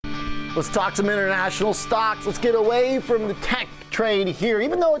Let's talk some international stocks. Let's get away from the tech trade here,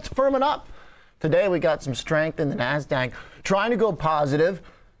 even though it's firming up. Today we got some strength in the NASDAQ, trying to go positive.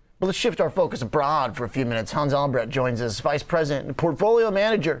 But let's shift our focus abroad for a few minutes. Hans Albrecht joins us, Vice President and Portfolio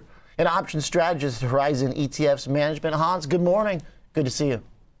Manager and Option Strategist at Horizon ETFs Management. Hans, good morning. Good to see you.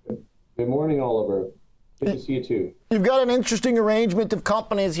 Good morning, Oliver. Good to see you too. You've got an interesting arrangement of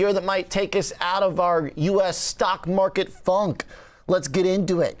companies here that might take us out of our U.S. stock market funk. Let's get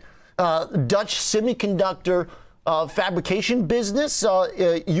into it. Dutch semiconductor fabrication business,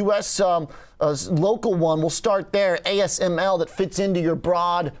 U.S. Local one. We'll start there. ASML, that fits into your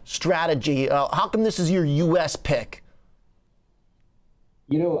broad strategy. How come this is your U.S. pick?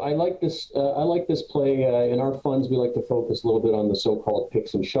 You know, I like this play. In our funds, we like to focus a little bit on the so-called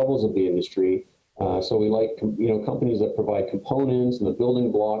picks and shovels of the industry. So we like, companies that provide components and the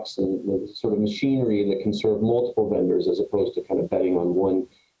building blocks and the sort of machinery that can serve multiple vendors, as opposed to kind of betting on one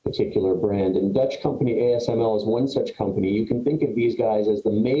particular brand. And Dutch company ASML is one such company. You can think of these guys as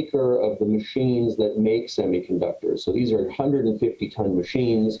the maker of the machines that make semiconductors. So these are 150-ton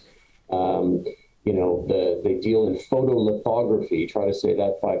machines. They deal in photolithography. Try to say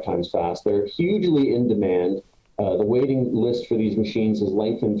that 5 times fast. They're hugely in demand. The waiting list for these machines has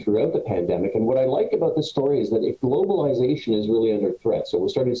lengthened throughout the pandemic. And what I like about this story is that if globalization is really under threat, so we're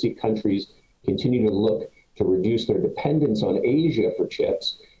starting to see countries continue to look to reduce their dependence on Asia for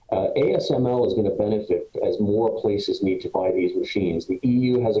chips, ASML is going to benefit as more places need to buy these machines. The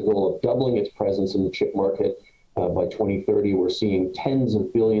EU has a goal of doubling its presence in the chip market by 2030. We're seeing tens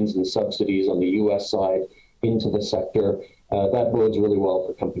of billions in subsidies on the US side into the sector. That bodes really well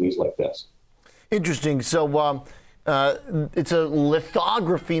for companies like this. Interesting. So it's a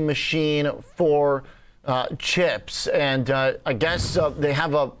lithography machine for chips, and I guess they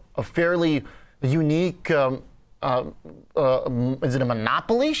have a fairly unique, is it a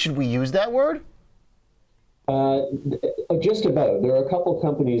monopoly? Should we use that word? Just about. There are a couple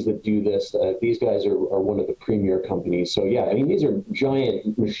companies that do this. These guys are one of the premier companies. So yeah, I mean, these are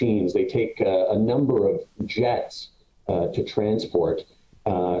giant machines. They take a number of jets to transport.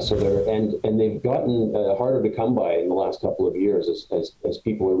 So they've gotten harder to come by in the last couple of years as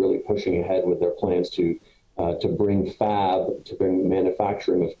people are really pushing ahead with their plans to bring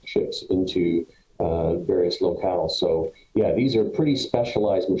manufacturing of chips into various locales. So yeah, these are pretty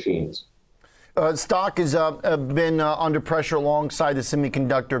specialized machines. Stock has been under pressure alongside the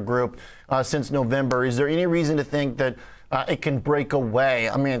semiconductor group since November. Is there any reason to think that it can break away?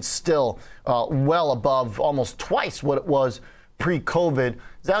 I mean, it's still well above, almost twice what it was pre-COVID. Is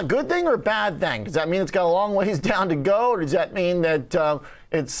that a good thing or a bad thing? Does that mean it's got a long ways down to go, or does that mean that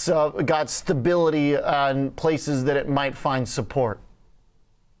it's got stability in places that it might find support?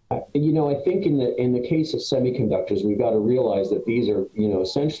 I think in the case of semiconductors, we've got to realize that these are,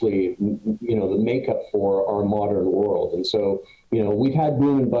 essentially, the makeup for our modern world. And so, we've had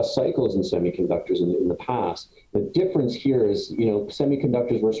boom and bust cycles in semiconductors in the past. The difference here is,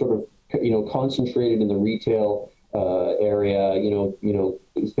 semiconductors were sort of, concentrated in the retail area,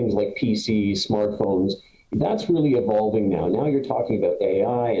 things like PCs, smartphones. That's really evolving now. Now you're talking about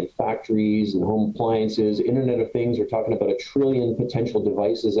AI and factories and home appliances, Internet of Things. We're talking about 1 trillion potential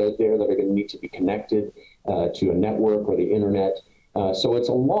devices out there that are going to need to be connected to a network or the internet. So it's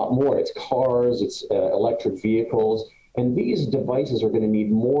a lot more. It's cars, it's electric vehicles, and these devices are going to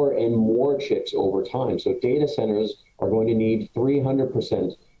need more and more chips over time. So data centers are going to need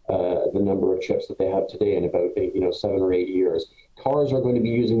 300% the number of chips that they have today in about 7 or 8 years. Cars are going to be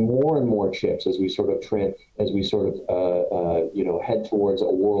using more and more chips as we sort of head towards a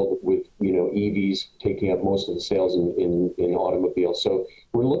world with EVs taking up most of the sales in automobiles. So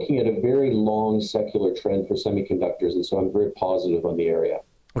we're looking at a very long secular trend for semiconductors, and so I'm very positive on the area.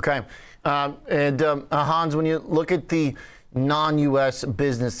 Okay, Hans, when you look at the non-U.S.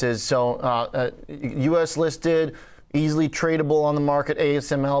 businesses, so U.S. listed, easily tradable on the market,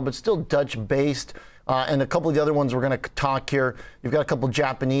 ASML, but still Dutch-based. And a couple of the other ones we're going to talk here. You've got a couple of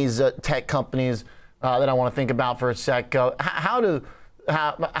Japanese tech companies that I want to think about for a sec. What kind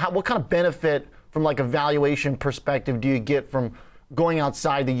of benefit from like a valuation perspective do you get from going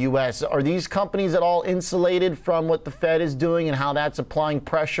outside the U.S.? Are these companies at all insulated from what the Fed is doing and how that's applying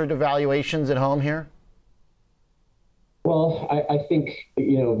pressure to valuations at home here? Well, I think,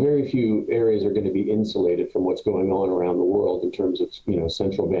 very few areas are going to be insulated from what's going on around the world in terms of,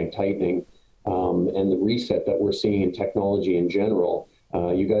 central bank tightening and the reset that we're seeing in technology in general.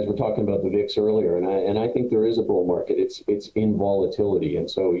 You guys were talking about the VIX earlier, and I think there is a bull market. It's in volatility. And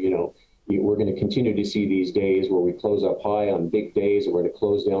so, we're going to continue to see these days where we close up high on big days, and we're going to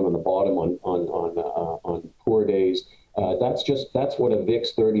close down on the bottom on poor days. That's what a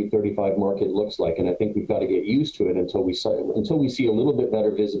VIX 30-35 market looks like, and I think we've got to get used to it until we see a little bit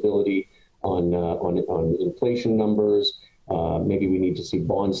better visibility on inflation numbers. Maybe we need to see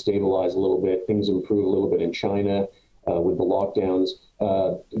bonds stabilize a little bit, things improve a little bit in China with the lockdowns.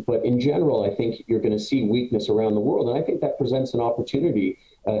 But in general, I think you're going to see weakness around the world, and I think that presents an opportunity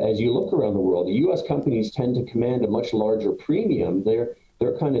as you look around the world. The U.S. companies tend to command a much larger premium. They're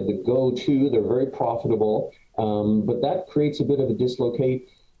kind of the go-to. They're very profitable, but that creates a bit of a dislocate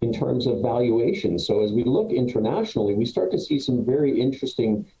in terms of valuation. So as we look internationally, we start to see some very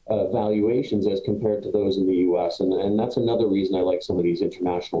interesting valuations as compared to those in the U.S. And that's another reason I like some of these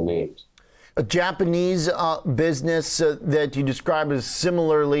international names. A Japanese business that you describe as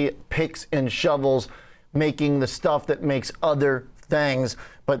similarly picks and shovels, making the stuff that makes other things,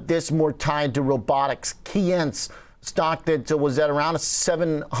 but this more tied to robotics. Keyence, stock that was at around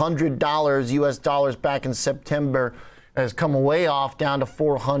 $700 US dollars back in September, has come way off down to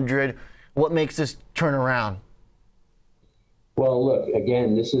 400. What makes this turn around? Well, look,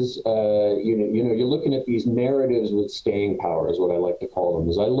 again, this is, you're looking at these narratives with staying power is what I like to call them.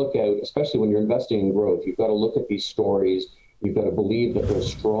 As I look out, especially when you're investing in growth, you've got to look at these stories. You've got to believe that they're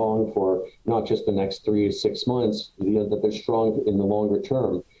strong for not just the next 3 to 6 months, that they're strong in the longer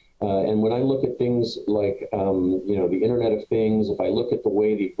term. And when I look at things like, the Internet of Things, if I look at the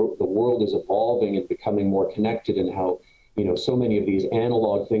way the world is evolving and becoming more connected and how, so many of these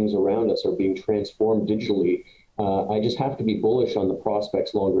analog things around us are being transformed digitally, I just have to be bullish on the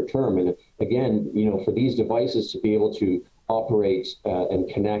prospects longer term. And again, for these devices to be able to operate and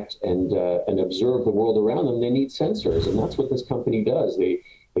connect and observe the world around them, they need sensors. And that's what this company does. They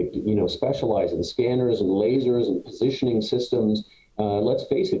specialize in scanners and lasers and positioning systems. Let's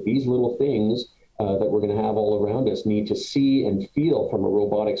face it, these little things that we're going to have all around us need to see and feel from a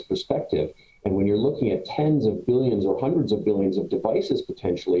robotics perspective. And when you're looking at tens of billions or hundreds of billions of devices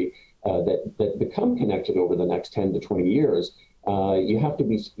potentially that become connected over the next 10 to 20 years, you have to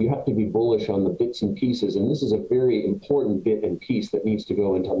be bullish on the bits and pieces. And this is a very important bit and piece that needs to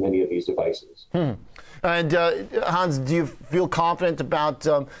go into many of these devices. And Hans, do you feel confident about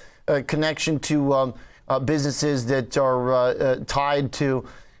a connection to businesses that are tied to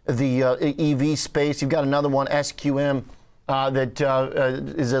the EV space? You've got another one, SQM, that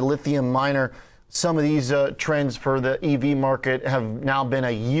is a lithium miner. Some of these trends for the EV market have now been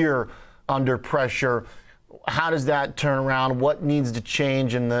a year under pressure. How does that turn around? What needs to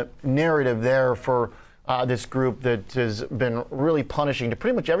change in the narrative there for this group that has been really punishing to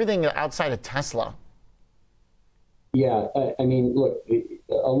pretty much everything outside of Tesla? Yeah, I mean, look,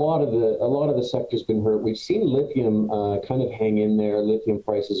 a lot of the sector's been hurt. We've seen lithium kind of hang in there. Lithium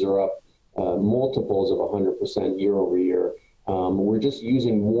prices are up multiples of 100% year over year. We're just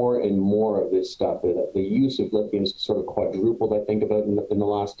using more and more of this stuff. The use of lithium is sort of quadrupled, I think, about in the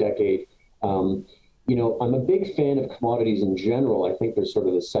last decade. I'm a big fan of commodities in general. I think there's sort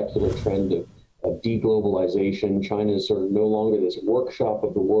of the secular trend of deglobalization. China is sort of no longer this workshop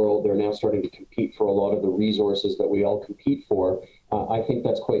of the world. They're now starting to compete for a lot of the resources that we all compete for. I think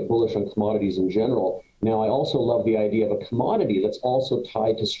that's quite bullish on commodities in general. Now, I also love the idea of a commodity that's also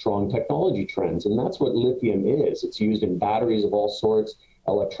tied to strong technology trends, and that's what lithium is. It's used in batteries of all sorts,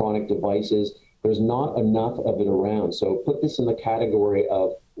 electronic devices. There's not enough of it around. So put this in the category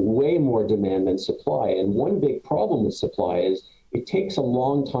of way more demand than supply. And one big problem with supply is it takes a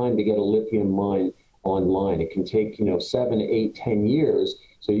long time to get a lithium mine online. It can take, 7, 8, 10 years.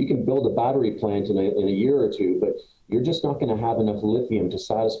 So you can build a battery plant in a year or two, but you're just not going to have enough lithium to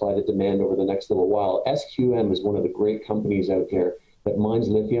satisfy the demand over the next little while. SQM is one of the great companies out there that mines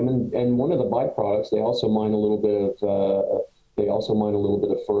lithium, and one of the byproducts, they also mine a little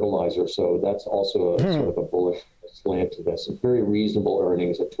bit of fertilizer. So that's also sort of a bullish slant to this. Very reasonable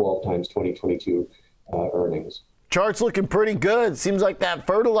earnings at 12 times 2022 earnings. Chart's looking pretty good. Seems like that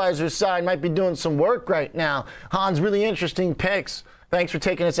fertilizer side might be doing some work right now. Hans, really interesting picks. Thanks for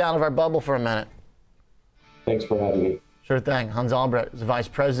taking us out of our bubble for a minute. Thanks for having me. Sure thing. Hans Albrecht is Vice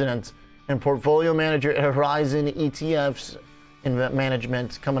President and Portfolio Manager at Horizon ETFs Investment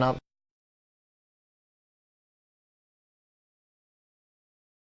Management, coming up.